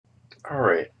All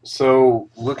right. So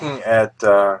looking at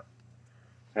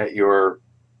your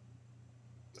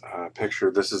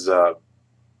picture, this is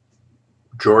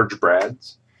George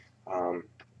Brad's, um,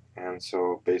 and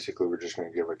so basically we're just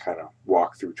going to give a kind of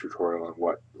walkthrough tutorial on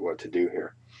what to do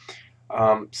here.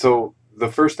 So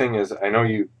the first thing is, I know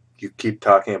you keep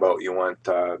talking about you want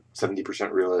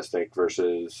 70% realistic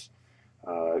versus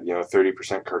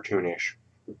 30% cartoonish,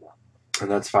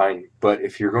 and that's fine. But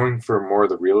if you're going for more of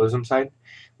the realism side,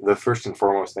 the first and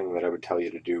foremost thing that I would tell you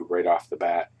to do right off the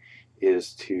bat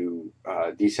is to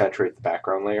desaturate the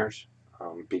background layers,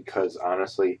 because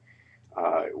honestly,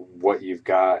 what you've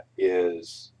got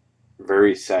is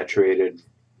very saturated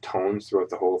tones throughout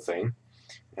the whole thing.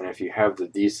 And if you have the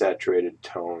desaturated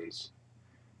tones,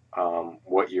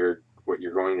 what you're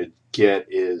going to get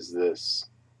is this.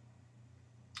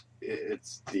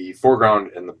 It's the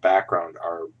foreground and the background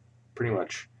are pretty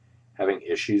much having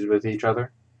issues with each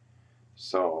other.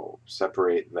 So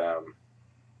separate them.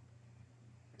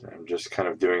 I'm just kind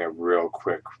of doing a real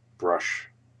quick brush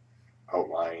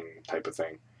outline type of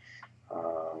thing.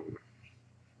 Um,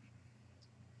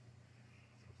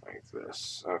 like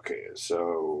this. Okay,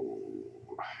 so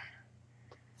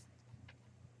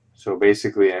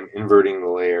basically I'm inverting the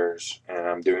layers and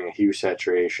I'm doing a hue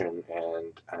saturation,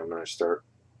 and I'm going to start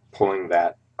pulling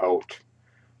that out.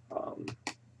 Um,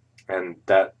 and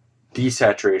that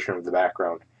desaturation of the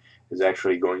background is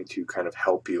actually going to kind of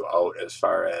help you out as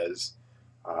far as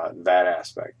that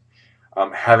aspect.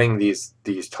 Having these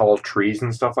tall trees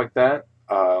and stuff like that,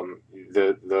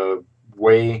 the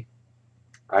way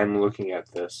I'm looking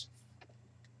at this.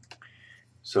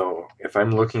 So if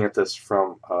I'm looking at this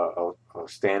from a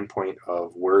standpoint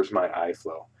of where's my eye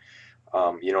flow,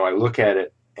 I look at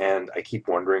it and I keep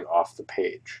wandering off the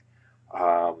page.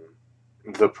 Um,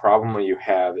 the problem that you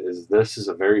have is this is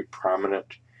a very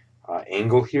prominent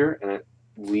angle here, and it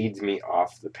leads me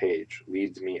off the page,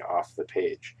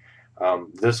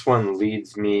 this one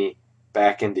leads me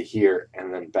back into here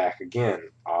and then back again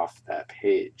off that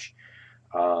page.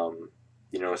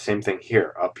 Same thing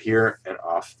here, up here and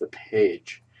off the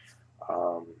page.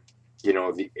 Um,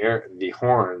 the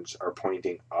horns are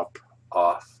pointing up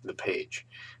off the page,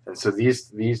 and so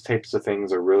these types of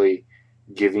things are really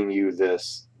giving you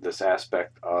this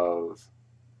aspect of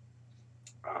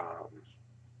um,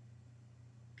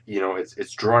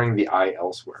 it's drawing the eye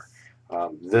elsewhere.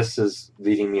 This is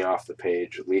leading me off the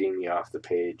page,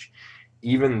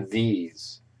 Even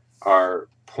these are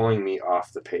pulling me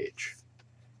off the page,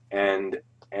 and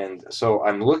so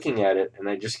I'm looking at it and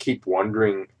I just keep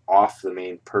wandering off the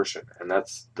main person, and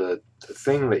that's the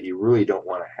thing that you really don't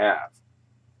want to have.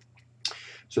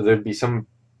 So there'd be some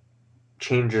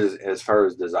changes as far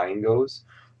as design goes.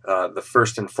 The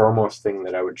first and foremost thing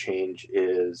that I would change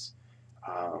is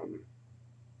um,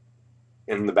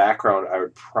 in the background, I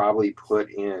would probably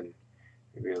put in,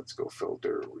 maybe let's go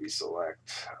filter,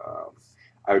 reselect. Um,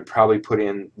 I would probably put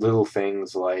in little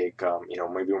things like,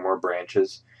 maybe more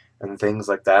branches and things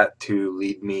like that to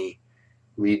lead me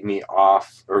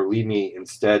off, or lead me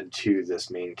instead to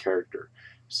this main character.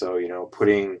 So,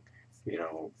 putting, you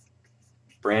know,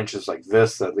 branches like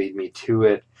this that lead me to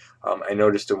it. I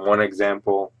noticed in one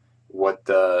example, what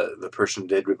the person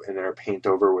did in their paint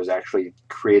over was actually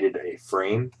created a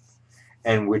frame,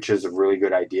 and which is a really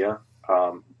good idea.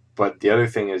 But the other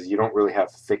thing is you don't really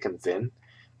have thick and thin,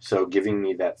 so giving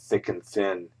me that thick and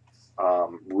thin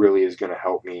really is going to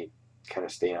help me kind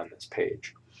of stay on this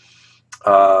page.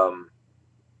 Um,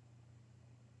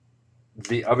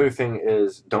 the other thing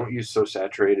is, don't use so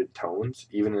saturated tones,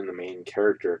 even in the main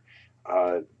character.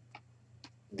 Uh,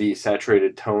 the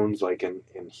saturated tones, like in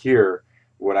here,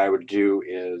 what I would do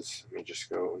is, let me just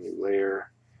go new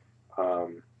layer.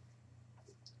 Um,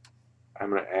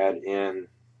 I'm going to add in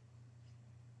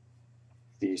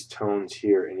these tones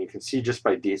here, and you can see just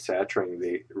by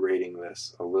desaturating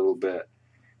this a little bit,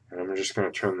 and I'm just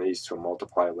going to turn these to a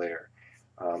multiply layer.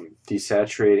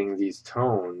 Desaturating these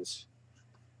tones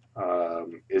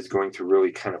is going to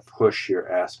really kind of push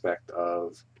your aspect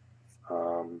of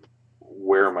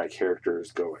where my character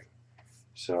is going.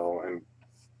 So I'm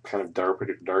kind of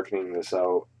darkening this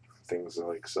out, things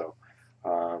like so.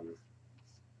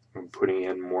 I'm putting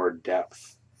in more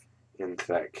depth into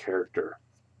that character,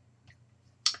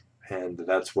 and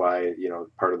that's why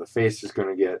part of the face is going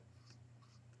to get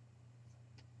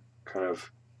kind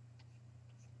of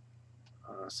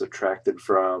subtracted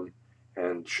from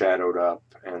and shadowed up,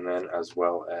 and then as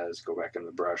well as go back in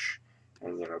the brush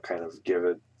and kind of give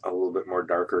it a little bit more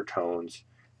darker tones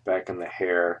back in the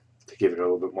hair to give it a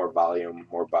little bit more volume,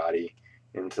 more body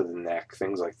into the neck,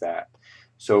 things like that.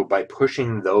 So by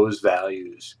pushing those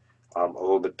values a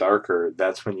little bit darker,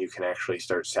 that's when you can actually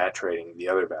start saturating the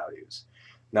other values.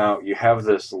 Now you have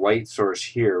this light source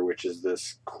here, which is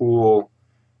this cool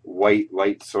white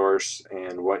light source,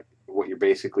 and what you're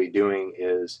basically doing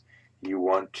is you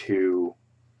want to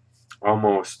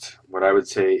almost, what I would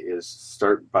say is,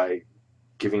 start by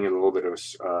giving it a little bit of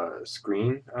a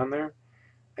screen on there,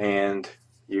 and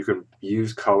you can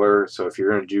use color. So if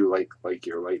you're going to do like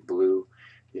your light blue,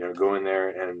 go in there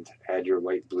and add your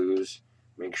light blues.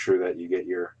 Make sure that you get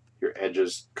your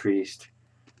edges creased,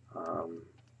 um,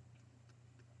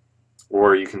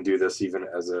 or you can do this even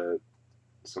as a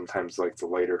sometimes like the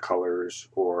lighter colors,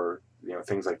 or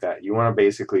things like that. You want to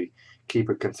basically keep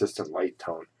a consistent light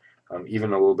tone.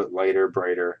 Even a little bit lighter,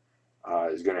 brighter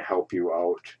is going to help you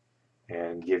out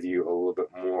and give you a little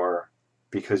bit more,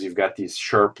 because you've got these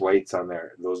sharp lights on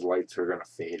there. Those lights are going to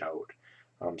fade out.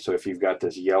 So if you've got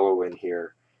this yellow in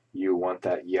here, you want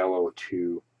that yellow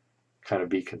to kind of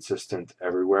be consistent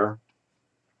everywhere,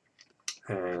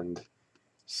 and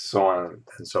so on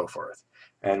and so forth.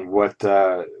 And what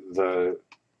the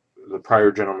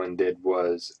prior gentleman did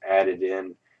was added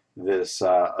in this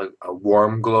a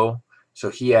warm glow. So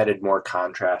he added more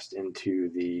contrast into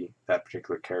that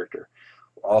particular character.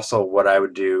 Also, what I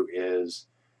would do is,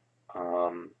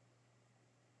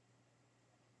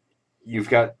 you've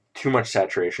got too much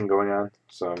saturation going on,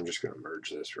 so I'm just going to merge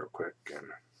this real quick and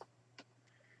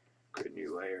create a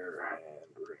new layer, and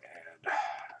we're going to add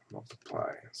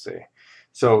multiply and say,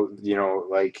 so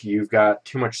like you've got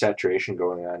too much saturation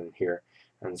going on in here,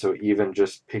 and so even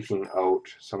just picking out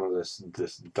some of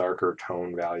this darker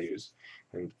tone values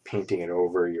and painting it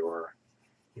over your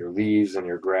leaves and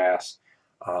your grass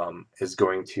is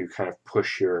going to kind of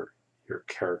push your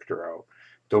character out.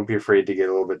 Don't be afraid to get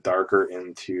a little bit darker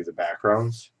into the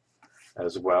backgrounds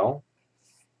as well.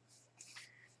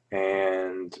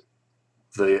 And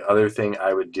the other thing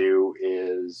I would do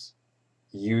is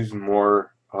use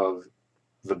more of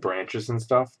the branches and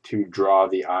stuff to draw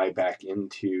the eye back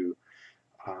into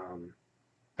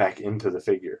the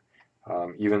figure.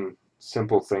 Even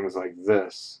simple things like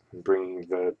this, bringing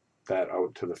that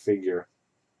out to the figure.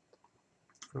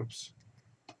 Oops,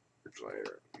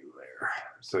 layer, new layer.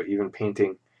 So even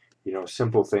painting,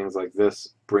 simple things like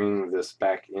this, bringing this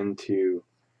back into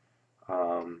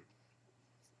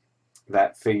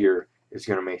that figure is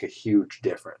going to make a huge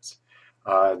difference.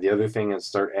 The other thing is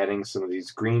start adding some of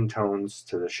these green tones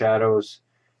to the shadows,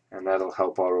 and that'll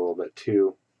help out a little bit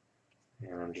too.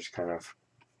 And I'm just kind of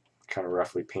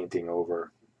roughly painting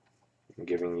over and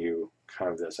giving you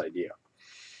kind of this idea.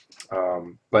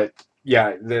 But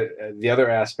yeah, the other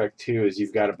aspect too is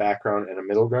you've got a background and a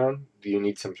middle ground. You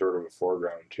need some sort of a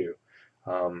foreground too.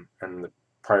 And the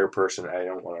prior person, I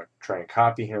don't want to try and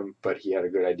copy him, but he had a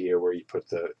good idea where you put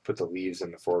the leaves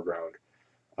in the foreground.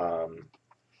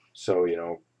 So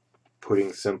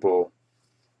putting simple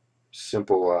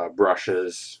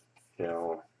brushes,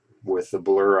 with the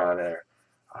blur on it,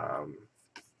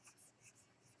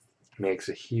 makes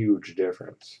a huge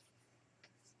difference.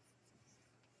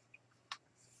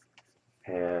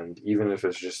 And even if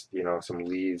it's just some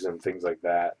leaves and things like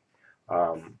that,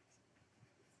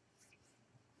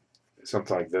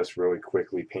 something like this really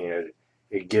quickly painted,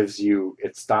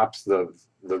 it stops the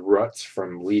ruts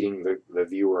from leading the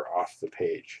viewer off the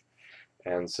page.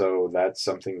 And so that's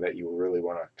something that you really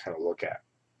want to kind of look at.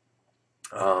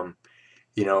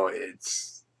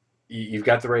 You've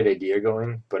got the right idea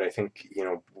going, but I think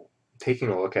taking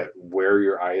a look at where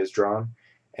your eye is drawn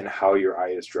and how your eye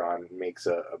is drawn makes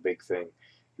a big thing.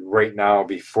 Right now,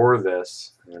 before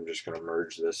this, and I'm just going to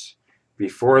merge this.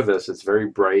 Before this, it's very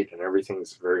bright and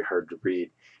everything's very hard to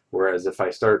read. Whereas if I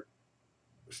start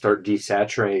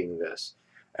desaturating this,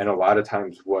 and a lot of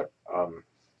times what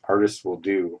artists will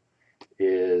do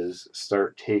is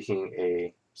start taking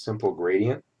a simple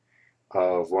gradient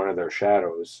of one of their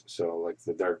shadows, so like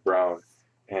the dark brown,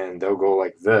 and they'll go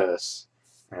like this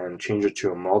and change it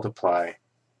to a multiply,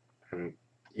 and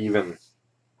even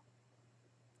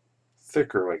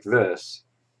thicker like this,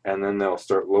 and then they'll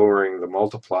start lowering the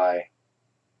multiply,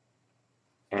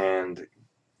 and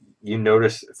you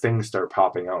notice things start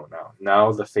popping out now.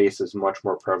 Now the face is much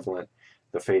more prevalent.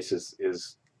 The face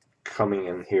is coming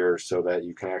in here so that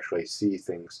you can actually see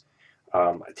things.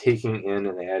 Taking in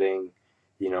and adding,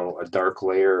 a dark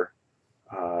layer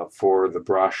for the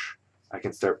brush, I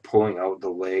can start pulling out the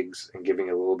legs and giving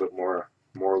it a little bit more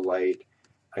light.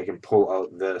 I can pull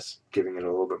out this, giving it a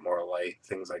little bit more light,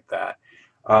 things like that.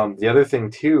 The other thing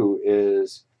too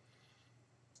is,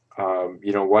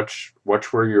 watch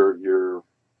where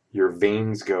your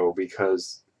veins go,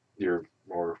 because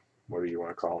or what do you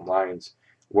want to call them, lines.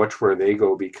 Watch where they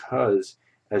go, because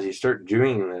as you start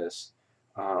doing this,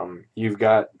 you've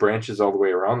got branches all the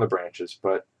way around the branches,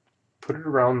 but put it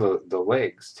around the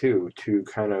legs too, to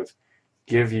kind of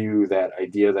give you that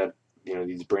idea that, you know,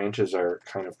 these branches are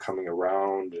kind of coming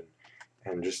around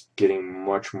and just getting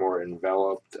much more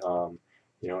enveloped.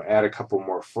 You know, add a couple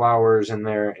more flowers in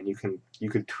there, and you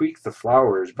could tweak the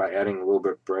flowers by adding a little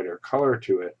bit brighter color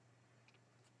to it,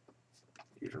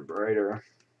 even brighter.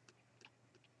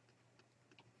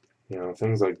 You know,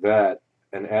 things like that.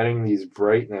 And adding these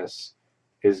brightness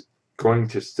is going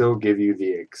to still give you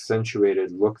the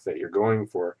accentuated look that you're going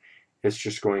for. It's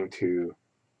just going to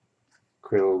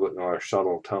create a little bit more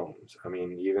subtle tones. I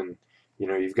mean, even, you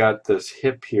know, you've got this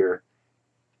hip here,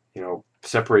 you know,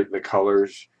 separate the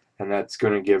colors, and that's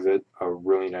going to give it a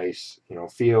really nice, you know,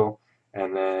 feel.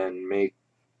 And then make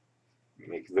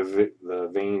the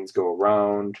veins go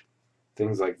around,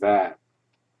 things like that.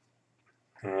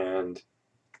 And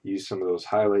use some of those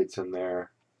highlights in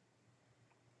there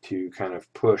to kind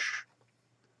of push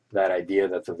that idea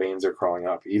that the veins are crawling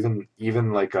up.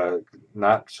 Even like a,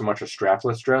 not so much a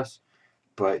strapless dress,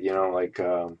 but, you know, like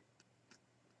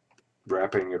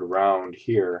wrapping it around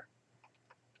here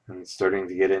and starting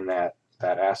to get in that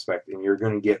aspect, and you're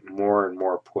going to get more and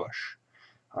more push,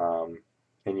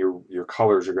 and your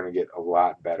colors are going to get a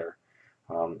lot better.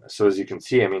 So as you can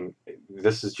see, I mean,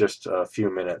 this is just a few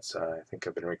minutes. I think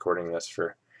I've been recording this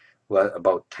for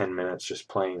about 10 minutes, just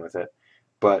playing with it.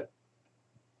 But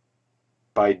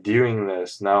by doing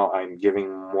this, now I'm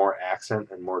giving more accent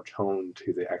and more tone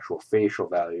to the actual facial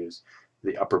values,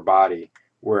 the upper body,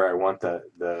 where I want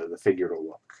the figure to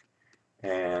look.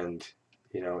 And,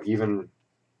 you know, even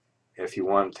if you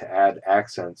want to add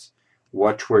accents,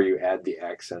 watch where you add the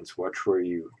accents, watch where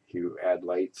you add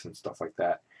lights and stuff like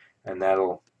that. And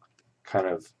that'll kind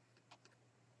of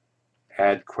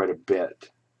add quite a bit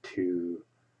to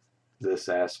this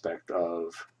aspect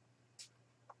of,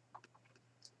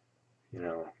 you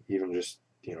know, even just,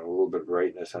 you know, a little bit of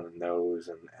brightness on the nose,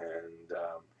 and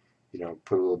you know,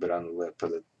 put a little bit on the lip,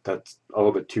 but that's a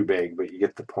little bit too big, but you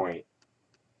get the point.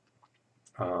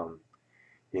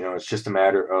 You know, it's just a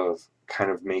matter of kind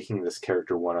of making this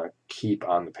character want to keep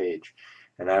on the page.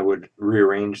 And I would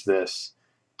rearrange this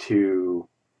to,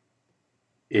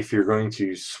 if you're going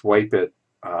to swipe it,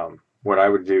 what I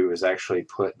would do is actually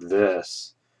put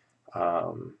this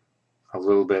a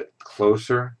little bit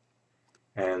closer,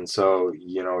 and so,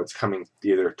 you know, it's coming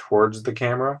either towards the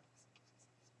camera,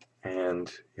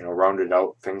 and, you know, round it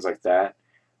out, things like that,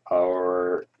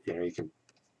 or, you know, you can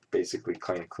basically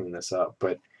clean this up,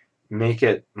 but make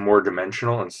it more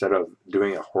dimensional. Instead of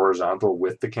doing a horizontal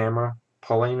with the camera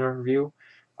polar view,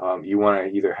 you want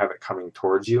to either have it coming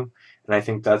towards you, and I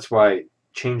think that's why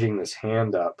changing this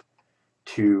hand up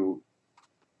to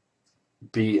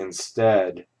be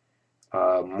instead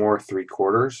more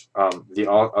 3/4. The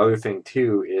other thing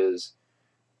too is,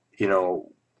 you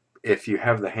know, if you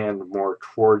have the hand more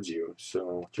towards you,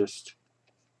 so just,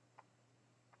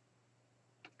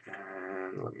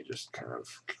 and let me just kind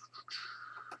of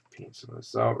paint some of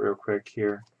this out real quick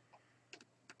here.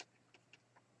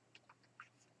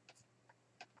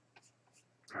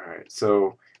 Alright,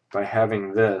 so by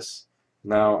having this,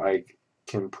 now I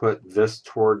can put this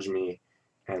towards me,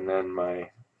 and then my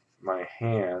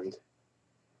hand,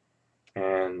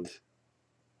 and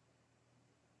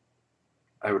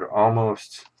I would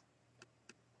almost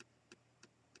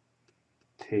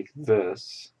take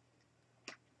this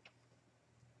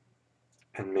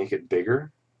and make it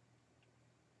bigger,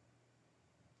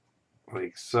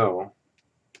 like so,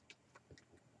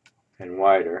 and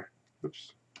wider.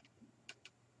 Oops.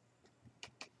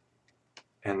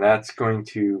 And that's going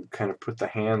to kind of put the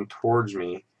hand towards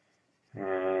me,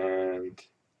 and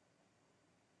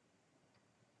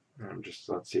I'm just,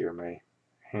 let's see here, my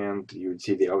hand, you would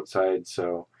see the outside,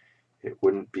 so it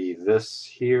wouldn't be this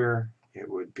here, it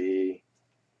would be,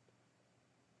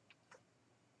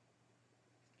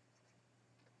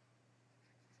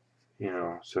 you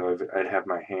know, so I'd have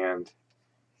my hand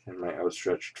and my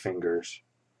outstretched fingers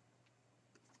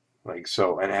like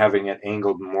so, and having it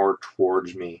angled more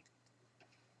towards me.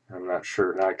 I'm not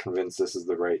sure, not convinced this is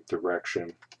the right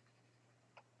direction,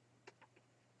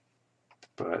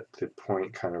 but the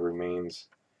point kind of remains,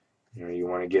 you know, you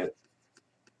want to get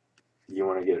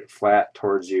it flat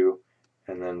towards you,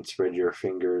 and then spread your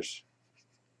fingers,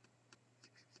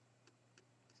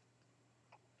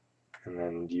 and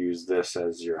then use this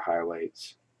as your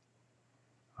highlights.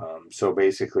 So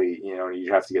basically, you know,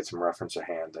 you have to get some reference of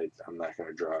hand. I'm not going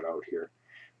to draw it out here,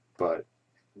 but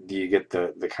do you get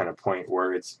the kind of point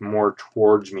where it's more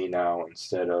towards me now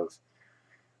instead of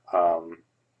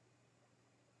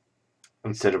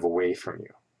away from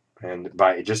you? And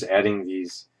by just adding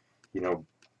these, you know,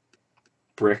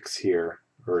 bricks here,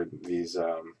 or these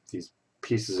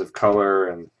pieces of color,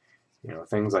 and you know,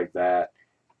 things like that,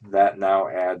 that now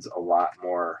adds a lot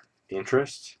more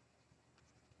interest.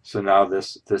 So now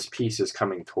this piece is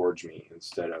coming towards me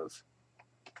instead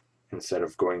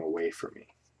of going away from me.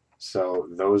 So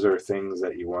those are things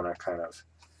that you want to kind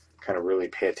of really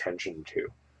pay attention to.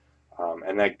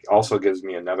 And that also gives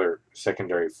me another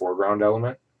secondary foreground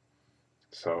element.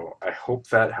 So I hope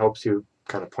that helps you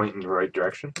kind of point in the right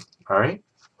direction. All right.